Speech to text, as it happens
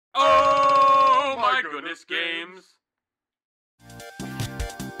Miss Games.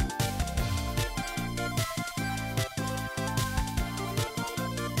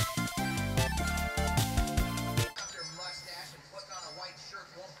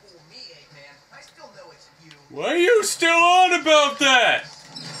 Why are you still on about that?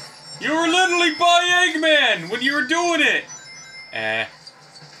 You were literally by Eggman when you were doing it. I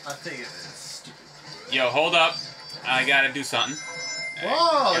think it is stupid. Yo, hold up. I gotta do something.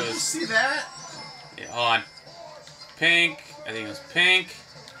 Whoa, did you see that? Yeah, hold on. Pink. I think it was pink.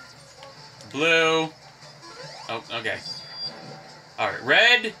 Blue. Oh, okay. Alright,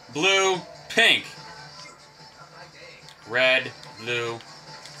 red, blue, pink. Red, blue,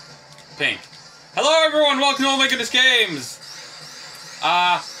 pink. Hello everyone, welcome to OMG Games.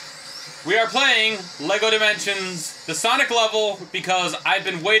 We are playing LEGO Dimensions, the Sonic level, because I've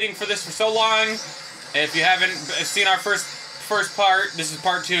been waiting for this for so long. If you haven't seen our first part, this is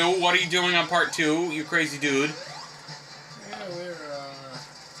part 2. What are you doing on part 2, you crazy dude? Yeah, we're,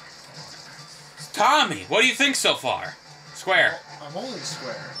 Tommy, what do you think so far? Square. I'm only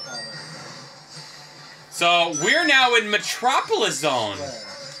square. So, we're now in Metropolis Zone. Square.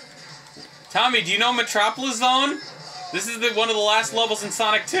 Tommy, do you know Metropolis Zone? This is one of the last levels in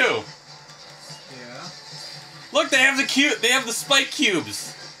Sonic 2. Yeah. Look, they have the spike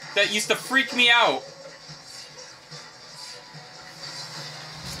cubes that used to freak me out.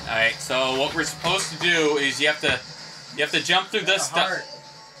 Alright, so what we're supposed to do is you have to jump through this stuff.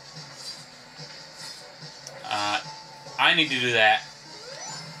 I need to do that.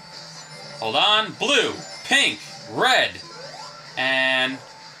 Hold on. Blue, pink, red, and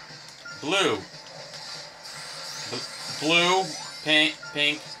blue. Blue,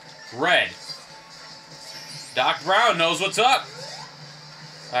 pink, red. Doc Brown knows what's up.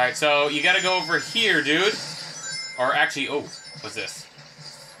 Alright, so you gotta go over here, dude. Or actually, oh, what's this?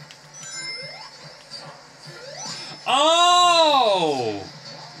 Oh!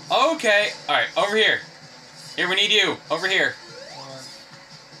 Okay. Alright, over here. Here, we need you. Over here.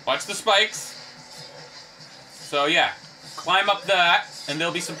 Watch the spikes. So, yeah. Climb up that, and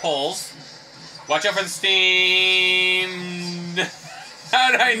there'll be some poles. Watch out for the steam.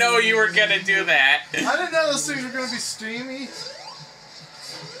 How did I know you were gonna do that? I didn't know those things were gonna be steamy.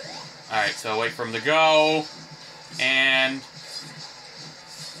 Alright, so wait for him to go. And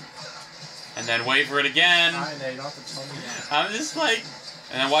then wait for it again. I know, you don't have to tell me that. I'm just like...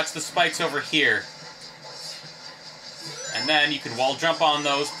 And then watch the spikes over here. And then you can wall jump on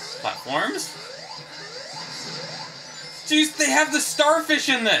those platforms. Jeez, they have the starfish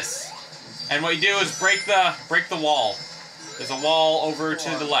in this! And what you do is break the wall. There's a wall over to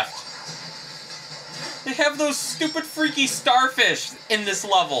the left. They have those stupid freaky starfish in this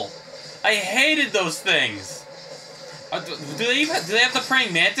level. I hated those things. Do they have the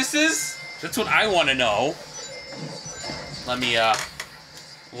praying mantises? That's what I want to know. Let me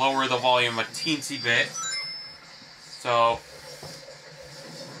lower the volume a teensy bit. So,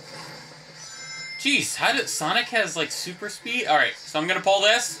 jeez, how did Sonic has like super speed? All right, so I'm gonna pull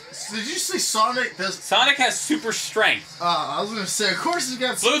this. So did you say Sonic? Sonic has super strength. I was gonna say, of course he's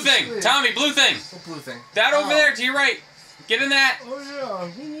got blue thing. Speed. Tommy, blue thing. What blue thing? That over there to your right. Get in that.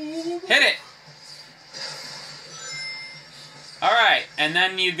 Oh yeah. Hit it. All right, and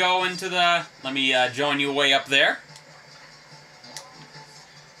then you go into the. Let me join you way up there.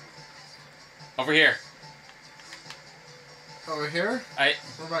 Over here. Over here? Where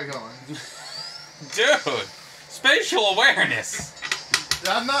am I going? Dude, spatial awareness.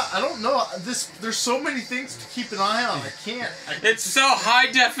 I don't know. There's so many things to keep an eye on. I can't. It's so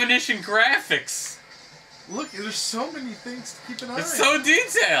high definition graphics. Look, there's so many things to keep an eye on. It's so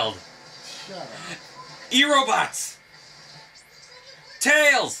detailed. Shut up. E-robots.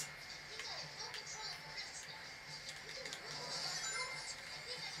 Tails.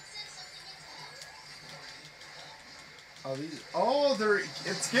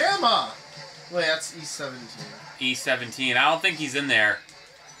 It's Gamma! Wait, that's E17. E17. I don't think he's in there.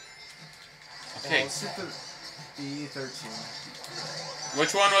 Okay. Well, let's hit the E13.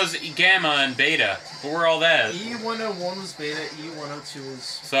 Which one was Gamma and Beta? What were all that? E101 was Beta, E102 was...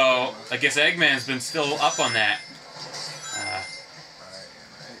 So, Gamma. I guess Eggman's been still up on that.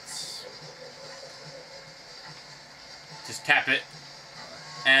 Just tap it.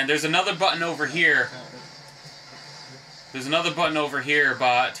 And there's another button over here. There's another button over here,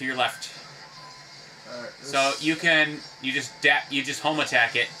 to your left. So you just home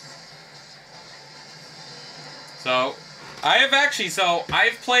attack it. So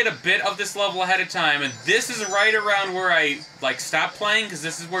I've played a bit of this level ahead of time, and this is right around where I stopped playing, because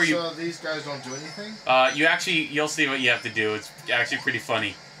this is where you. So these guys don't do anything? You'll see what you have to do. It's actually pretty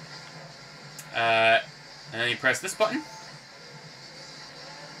funny. And then you press this button.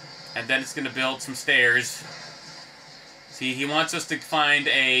 And then it's going to build some stairs. See, he wants us to find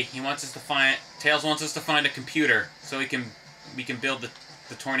a... Tails wants us to find a computer so we can build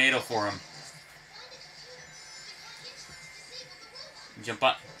the tornado for him. Jump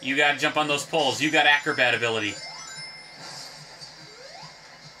on. You gotta jump on those poles. You got acrobat ability.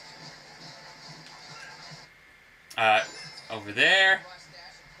 Over there.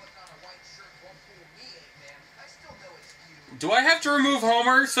 Do I have to remove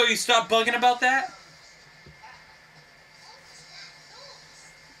Homer so you stop bugging about that?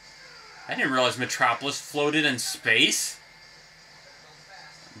 I didn't realize Metropolis floated in space.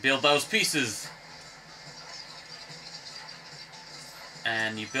 Build those pieces.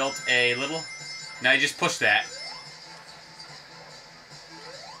 And you built a little... Now you just push that.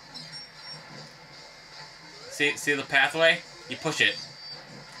 See the pathway? You push it.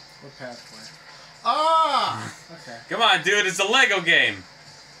 What pathway? Ah! Okay. Come on, dude. It's a Lego game.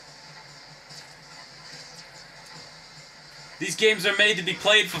 These games are made to be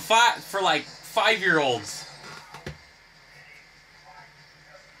played for like 5-year-olds.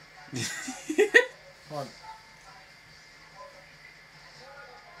 Come on.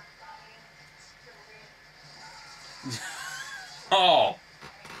 Oh.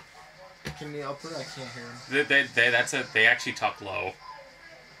 Can you up it? I can't hear him. That's it. They actually talk low.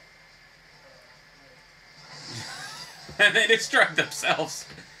 And they distract themselves.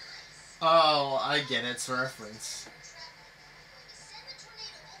 Oh, I get it. It's a reference.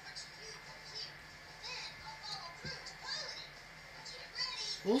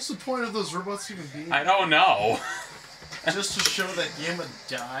 What's the point of those robots even being? I don't know. Just to show that Gamma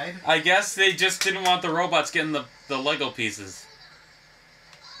died? I guess they just didn't want the robots getting the Lego pieces.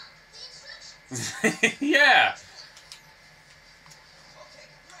 Yeah.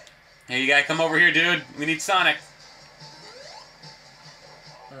 Hey, you gotta come over here, dude. We need Sonic.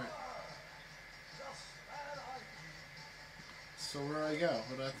 Alright. So where do I go?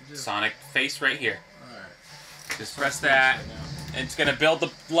 What do I have to do? Sonic face right here. Alright. Just press that. And it's gonna build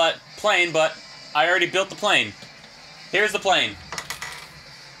the plane, but I already built the plane. Here's the plane.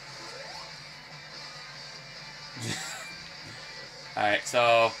 Alright,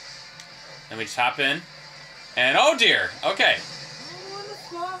 so then we just hop in. And oh dear, okay.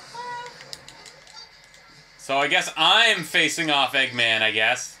 So I guess I'm facing off Eggman, I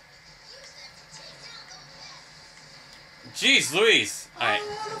guess. Jeez Louise. Alright.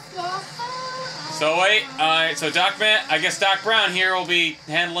 So wait, alright, so I guess Doc Brown here will be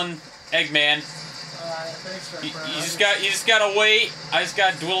handling Eggman. Thanks, Doc Brown. You just gotta wait. I just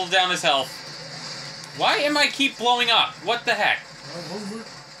gotta dwindle down his health. Why am I keep blowing up? What the heck?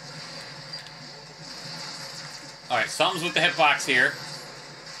 Alright, something's with the hitbox here.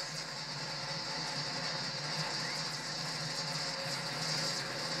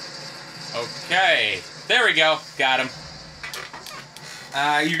 Okay. There we go. Got him.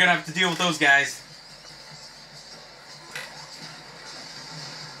 You're gonna have to deal with those guys.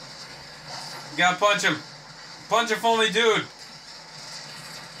 You gotta punch him. Punch him for me, dude.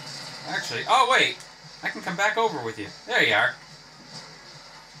 Actually, oh wait. I can come back over with you. There you are.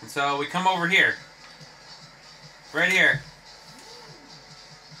 And so we come over here. Right here.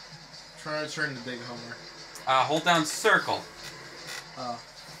 Try to turn the big Homer. Hold down circle. Oh.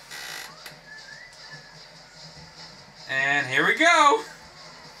 And here we go.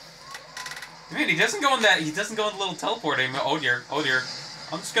 I mean, he doesn't go in that. He doesn't go in the little teleporter. Oh dear. Oh dear.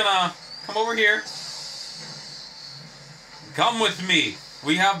 I'm just gonna come over here. Come with me.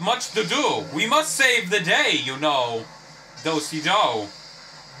 We have much to do. We must save the day, you know. Do-si-do.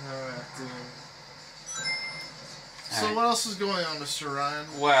 So what else is going on, Mr. Ryan?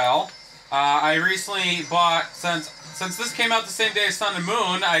 Well, I recently bought, since this came out the same day as Sun and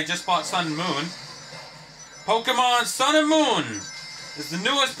Moon, I just bought Sun and Moon. Pokemon Sun and Moon is the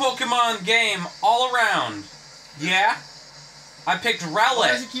newest Pokemon game all around. Yeah? I picked Rowlet. Why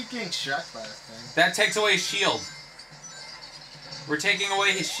does he keep getting shot by that thing? That takes away his shield. We're taking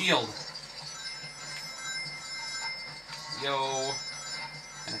away his shield. Yo.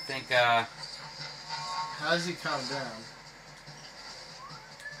 And I think, How does he calm down?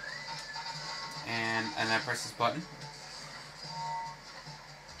 And I press this button.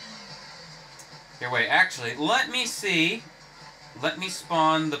 Here, wait, actually, let me see. Let me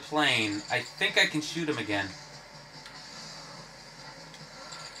spawn the plane. I think I can shoot him again.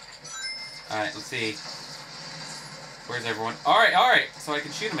 Alright, let's see. Where's everyone? Alright, so I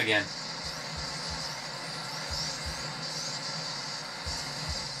can shoot him again.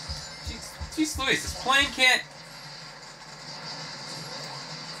 Jeez Louise, this plane can't...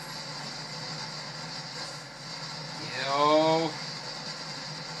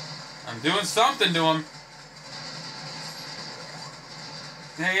 I'm doing something to him.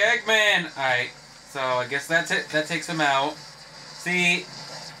 Hey, Eggman! Alright, so I guess that's it. That takes him out. See,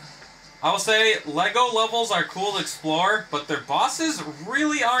 I will say Lego levels are cool to explore, but their bosses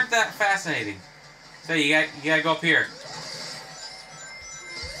really aren't that fascinating. So you gotta go up here.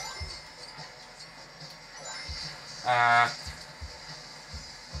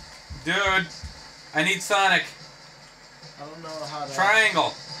 Dude, I need Sonic. I don't know how to...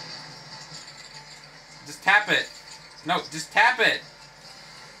 Triangle. Just tap it. No, just tap it.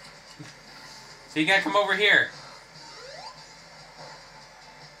 So you gotta come over here.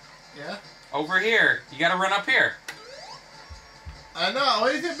 Yeah? Over here. You gotta run up here. I know. What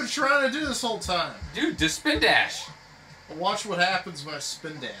do you think I've been trying to do this whole time? Dude, just spin dash. Watch what happens when I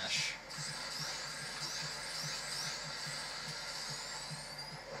spin dash.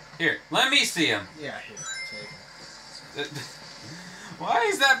 Here, let me see him. Yeah, here. Take it. Why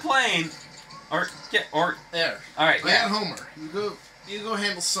is that playing? Or there. All right, I got Homer. You go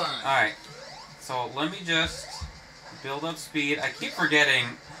handle Sonic. All right. So let me just build up speed. I keep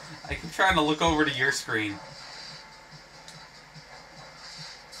forgetting. I keep trying to look over to your screen.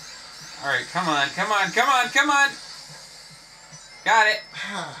 All right, come on, come on, come on, come on. Got it.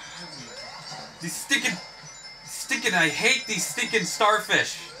 These stinking. I hate these stinking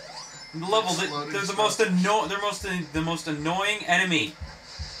starfish. The level, they're the most annoying enemy.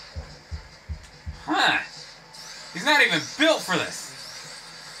 Huh? He's not even built for this.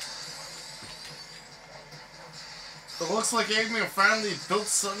 It looks like Eggman finally built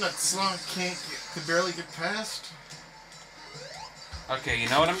something that Sonic could barely get past. Okay, you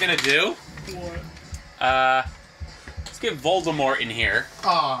know what I'm gonna do? What? Let's get Voldemort in here.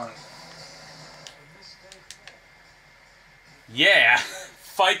 Yeah,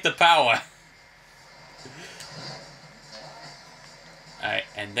 fight the power. Alright,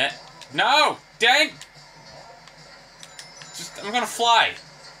 and then... No! Dang! I'm gonna fly.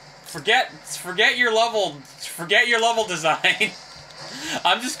 Forget your level design.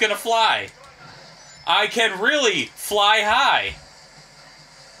 I'm just gonna fly. I can really fly high.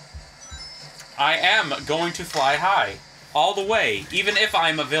 I am going to fly high. All the way. Even if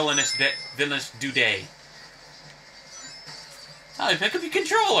I'm a villainous dude. Oh, pick up your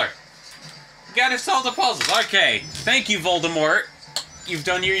controller. You gotta solve the puzzles. Okay. Thank you, Voldemort. You've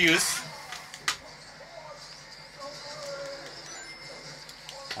done your use.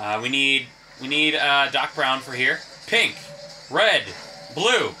 We need Doc Brown for here. Pink, red,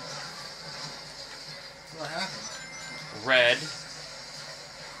 blue. What happened? Red.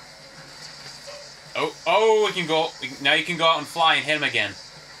 Oh, we can go. Now you can go out and fly and hit him again.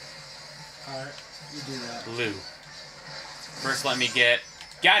 Alright, you do that. Blue. First, let me get.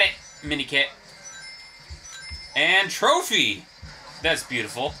 Got it! Mini kit. And trophy! That's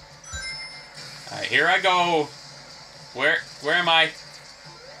beautiful. Alright, here I go. Where am I?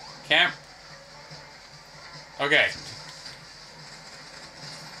 Camp. Okay.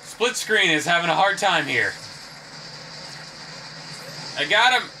 Split screen is having a hard time here. I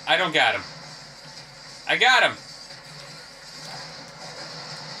got him. I don't got him. I got him.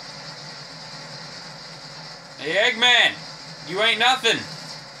 Hey, Eggman. You ain't nothing.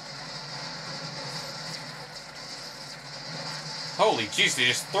 Holy jeez, they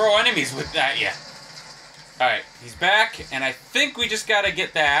just throw enemies with that, yeah. Alright, he's back, and I think we just gotta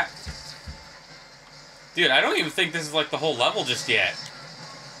get that. Dude, I don't even think this is like the whole level just yet.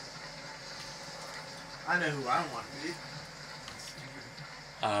 I know who I want to be.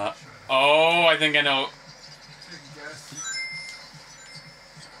 Oh, I think I know.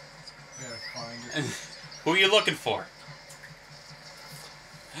 Who are you looking for?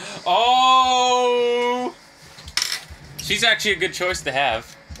 Oh! She's actually a good choice to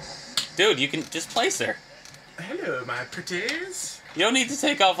have. Dude, you can just place her. Hello, my pretties. You don't need to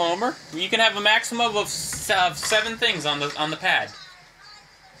take off Homer. You can have a maximum of 7 things on the pad.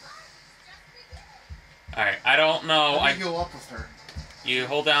 Alright, I don't know. How do you go up with her? You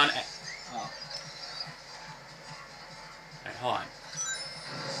hold down... Oh. Alright, hold on.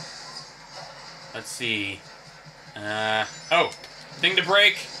 Let's see. Oh! Thing to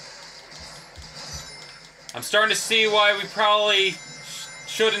break. I'm starting to see why we probably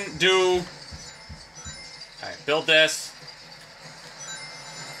shouldn't do... Alright, build this.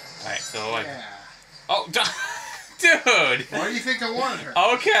 Alright, so like... Yeah. Oh, dude! Why do you think I wanted her?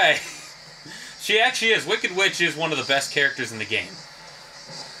 Okay. She actually is. Wicked Witch is one of the best characters in the game.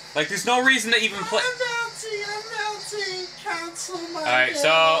 Like, there's no reason to even play... I'm melting, cancel my Alright,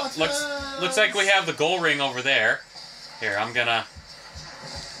 so, looks like we have the gold ring over there. Here, I'm gonna...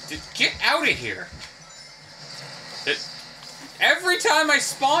 Get out of here! Every time I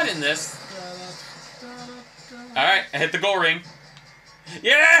spawn in this... Alright, I hit the goal ring.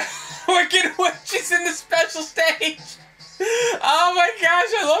 Yeah! Wicked Witch is in the special stage! Oh my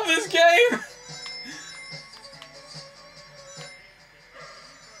gosh, I love this game!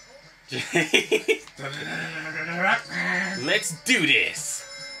 Let's do this!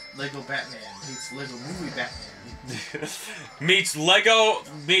 Lego Batman meets Lego Movie Batman. Meets Lego...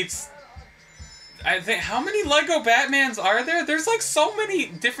 Meets... I think... How many Lego Batmans are there? There's like so many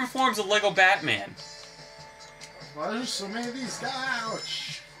different forms of Lego Batman. Why are there so many of these?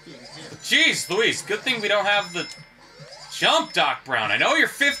 Ouch! Jeez Louise, good thing we don't have the... Jump, Doc Brown. I know you're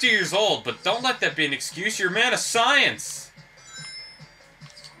 50 years old, but don't let that be an excuse. You're a man of science.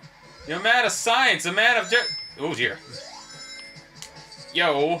 You're a man of science, a man of... Oh, dear.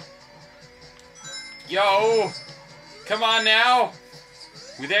 Yo. Yo. Come on now.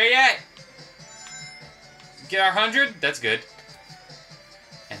 We there yet? Get our 100? That's good.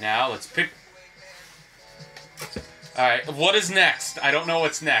 And now, let's pick... Alright, what is next? I don't know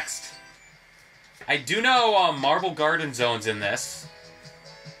what's next. I do know Marble Garden Zone's in this.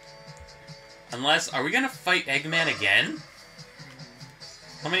 Unless, are we gonna fight Eggman again?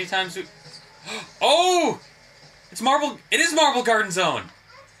 How many times do... Oh! It is Marble Garden Zone!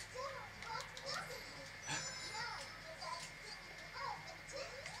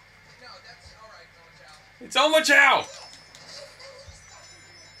 It's OmoChow!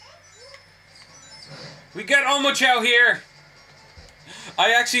 We got OmoChow here!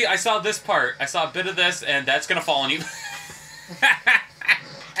 I saw this part. I saw a bit of this, and that's gonna fall on you.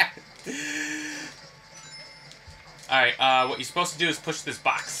 Alright, what you're supposed to do is push this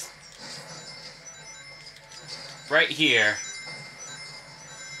box. Right here.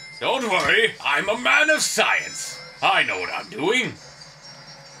 Don't worry, I'm a man of science. I know what I'm doing.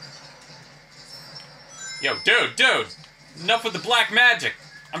 Yo, dude. Enough with the black magic.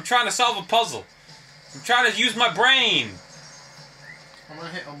 I'm trying to solve a puzzle. I'm trying to use my brain. I'm gonna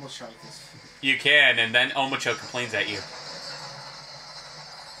hit OmoChow with this. You can, and then OmoChow complains at you.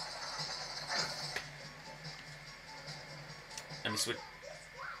 Let me switch.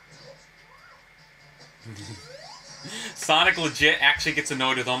 Sonic legit actually gets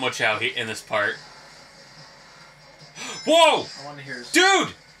annoyed with OmoChow in this part. Whoa! I want to hear his...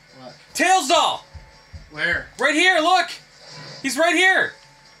 Dude! What? Tails doll! Where? Right here, look! He's right here!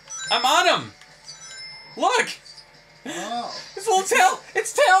 I'm on him! Look! Oh. His little tail!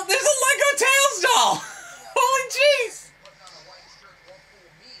 It's tail! There's a Lego Tails doll! Holy jeez!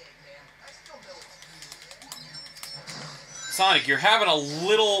 Sonic, you're having a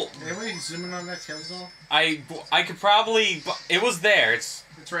little... Anyway, zoom in on that Tails doll. I could probably... It was there. It's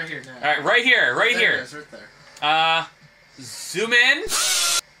right here now. Alright, right here, right here. It is, right there. Zoom in.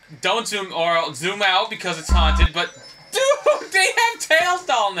 Don't zoom, or I'll zoom out because it's haunted, but... Dude, they have Tails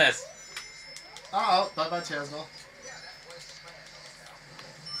doll in this! Uh-oh, bye-bye Tails doll.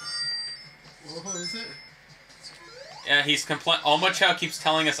 What is it? Yeah, he's OmoChow keeps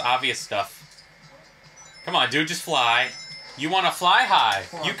telling us obvious stuff. Come on, dude, just fly. You want to fly high.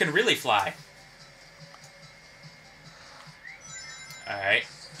 You can really fly. Alright.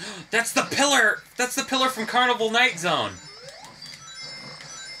 That's the pillar! That's the pillar from Carnival Night Zone.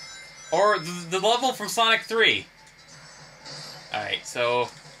 Or the level from Sonic 3. Alright, so...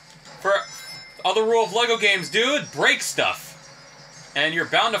 For other rule of LEGO games, dude, break stuff. And you're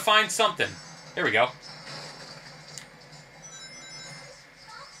bound to find something. There we go.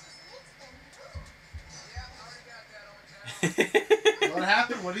 What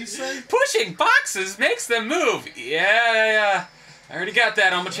happened? What did he say? Pushing boxes makes them move. Yeah. I already got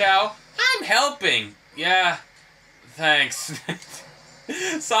that, OmoChow. I'm helping. Yeah. Thanks.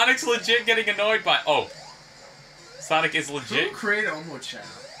 Sonic's legit getting annoyed by... Oh. Sonic is legit... Who created OmoChow?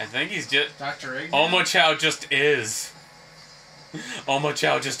 I think he's just... Dr. Eggman? OmoChow just is.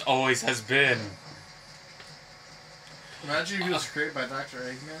 OmoChow just always has been. Imagine if he was created by Dr.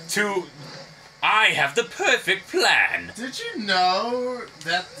 Eggman. I have the perfect plan. Did you know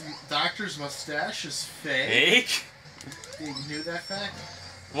that the doctor's mustache is fake? Fake? You knew that fact?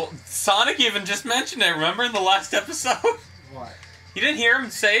 Well, Sonic even just mentioned it, remember, in the last episode? What? You didn't hear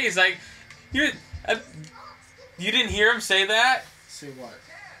him say, he's like, you didn't hear him say that? Say what?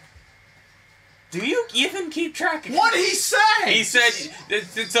 Do you even keep track of What did he say? He said,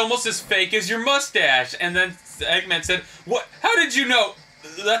 it's almost as fake as your mustache. And then Eggman said, what? How did you know?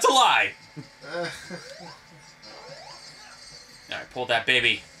 That's a lie. Alright, pull that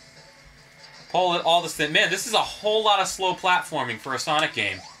baby. Pull it all this thing. Man, this is a whole lot of slow platforming for a Sonic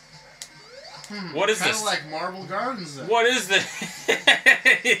game. What is this? Kind of like Marble Gardens. Then. What is this?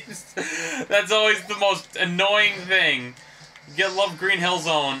 That's always the most annoying thing. Get love Green Hill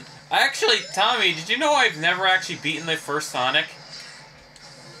Zone. Actually, Tommy, did you know I've never actually beaten the first Sonic?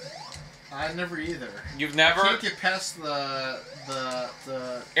 I never either. You've never? I can't get past the...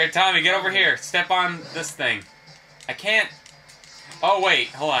 Here, Tommy, get over here. Step on this thing. I can't... Oh, wait.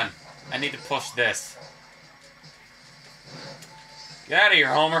 Hold on. I need to push this. Get out of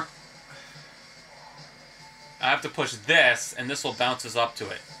here, Homer. I have to push this, and this will bounce us up to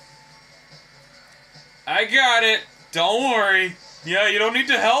it. I got it. Don't worry. Yeah, you don't need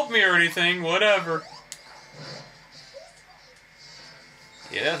to help me or anything. Whatever.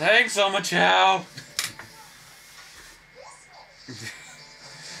 Yeah, thanks, OmoChow.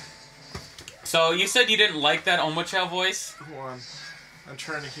 So, you said you didn't like that OmoChow voice? Hold on. I'm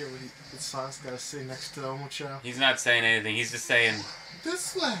trying to hear what Sonic's got to say next to the OmoChow. He's not saying anything. He's just saying...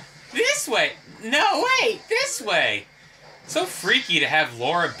 This way. This way. No, wait. This way. So freaky to have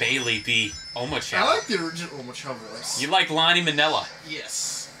Laura Bailey be OmoChow. I like the original OmoChow voice. You like Lonnie Manila.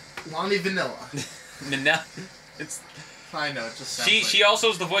 Yes. Lonnie Vanilla. Manila. It's... I know, it just sounds She also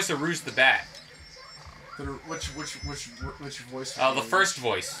is the voice of Rouge the Bat. Which voice? Oh, the first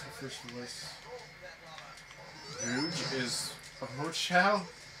voice. The first voice. Rouge is OmoChow?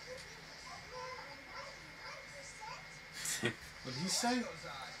 What did he say?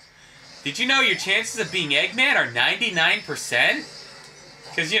 Did you know your chances of being Eggman are 99%?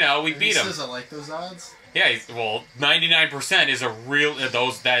 Because, you know, we beat him. He says I like those odds? Yeah, well, 99% is a real...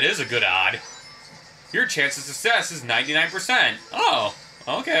 that is a good odd. Your chance of success is 99%. Oh,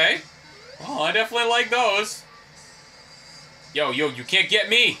 okay. Well, I definitely like those. Yo, you can't get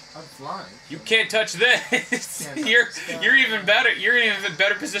me. I'm flying. You can't touch this. You're even better. You're in an even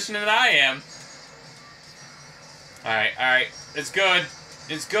better position than I am. All right. It's good.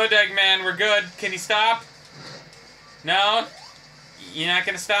 It's good, Eggman. We're good. Can you stop? No? You're not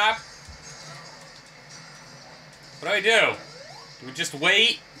gonna stop? What do I do? Do we just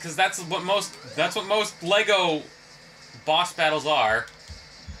wait? Because that's what most Lego boss battles are.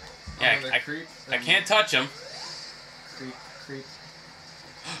 Yeah, I can't touch him. Creep.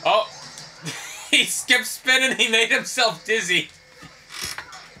 Oh! He skipped spinning. He made himself dizzy.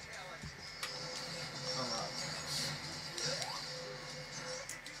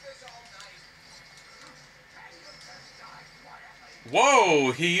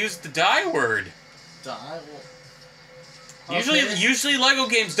 Whoa! He used the die word. Die? Well, Usually Lego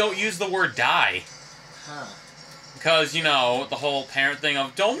games don't use the word die. Huh. Because, you know, the whole parent thing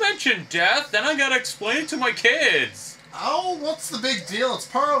of, don't mention death, then I gotta explain it to my kids. Oh, what's the big deal? It's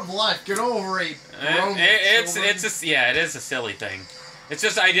part of life. Get over it. It is a silly thing. It's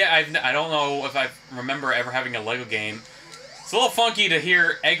just, I don't know if I remember ever having a Lego game. It's a little funky to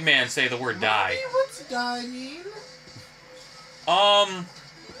hear Eggman say the word die. Mommy, what's die mean?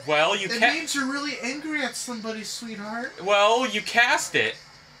 Well, It means you're really angry at somebody, sweetheart. Well, you cast it.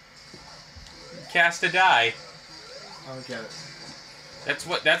 Cast a die. I don't get it.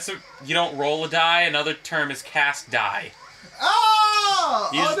 You don't roll a die. Another term is cast die.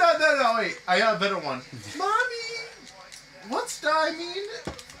 Oh! No, wait. I got a better one. Mommy, what's die mean?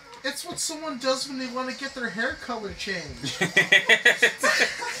 It's what someone does when they want to get their hair color changed.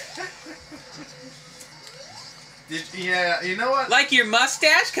 Yeah, you know what? Like your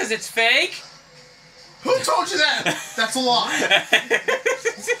mustache, because it's fake? Who told you that? That's a lie.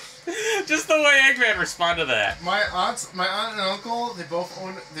 Just the way Eggman responded to that. My aunt and uncle, they both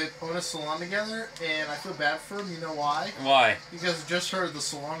own a salon together, and I feel bad for them. You know why? Why? Because I just heard the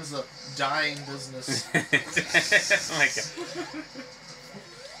salon is a dying business. Oh my god.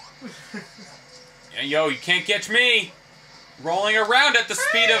 Yo, you can't catch me. Rolling around at the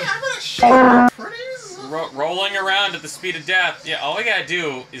speed of... I'm gonna show pretties. Rolling around at the speed of death. Yeah, all we gotta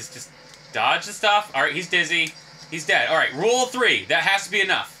do is just dodge the stuff. Alright, he's dizzy. He's dead. Alright, rule of 3. That has to be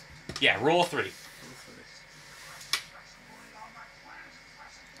enough. Yeah, rule of 3.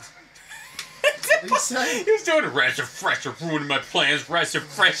 He was doing a rash of fresher, ruining my plans, rash of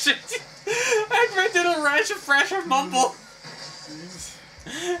fresher. I did a rash of fresher mumble.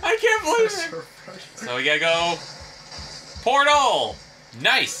 I can't believe it. So we gotta go. Portal!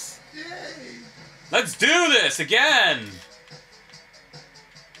 Nice! Yay! Let's do this again!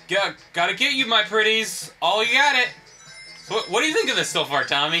 Gotta get you, my pretties. Oh, you got it. So what do you think of this so far,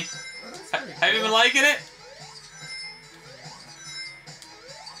 Tommy? Have you been liking it?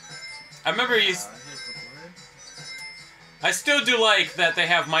 I remember I still do like that they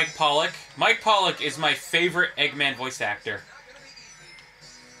have Mike Pollock. Mike Pollock is my favorite Eggman voice actor.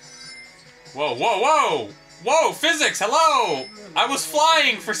 Whoa, whoa, whoa! Whoa, physics, hello! I was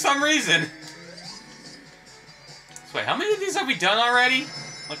flying for some reason. So wait, how many of these have we done already?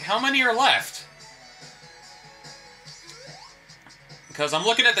 Like, how many are left? because I'm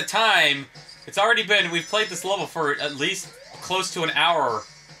looking at the time. It's already been, we've played this level for at least close to an hour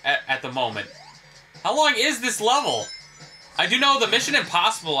at the moment. How long is this level? I do know the Mission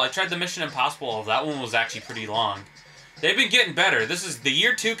Impossible, I tried the Mission Impossible, that one was actually pretty long. They've been getting better. This is, the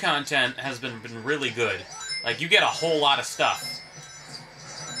Year 2 content has been really good. Like, you get a whole lot of stuff.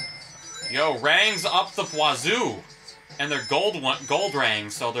 Yo, rangs up the wazoo. And they're gold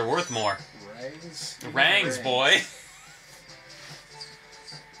rangs, so they're worth more. Rangs, boy.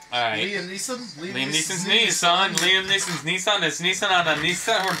 Alright. Liam Neeson? Liam Neeson's Nissan. Liam Neeson's Nissan is Nissan on a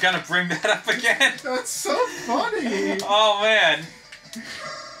Nissan. We're gonna bring that up again. That's so funny. Oh, man.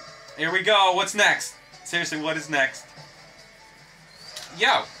 Here we go. What's next? Seriously, what is next? Yo.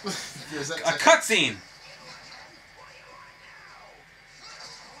 A cutscene.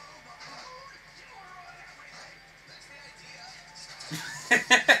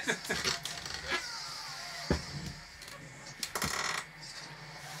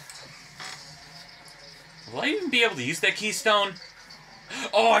 Will I even be able to use that keystone?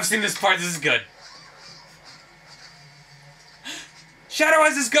 Oh, I've seen this part. This is good. Shadow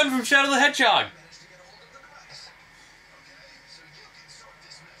has his gun from Shadow the Hedgehog.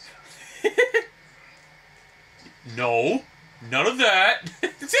 No. None of that.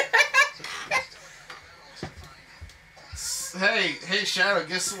 Hey, Shadow,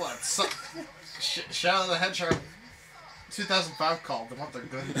 guess what? Shadow the Hedgehog 2005 called. They want their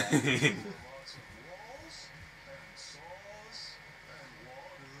gun back.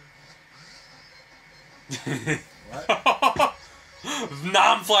 What?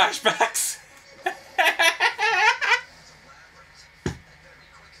 Non-flashbacks.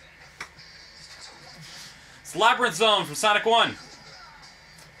 It's Labyrinth Zone from Sonic 1.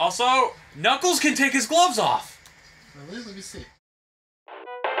 Also, Knuckles can take his gloves off. Really? Let me see.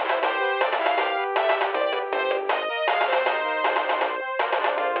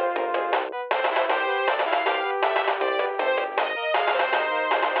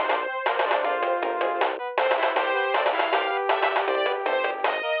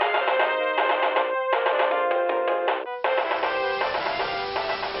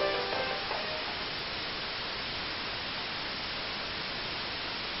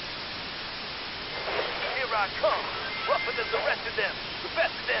 Here I come, rougher than the rest of them, the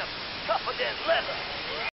best of them, tougher than leather.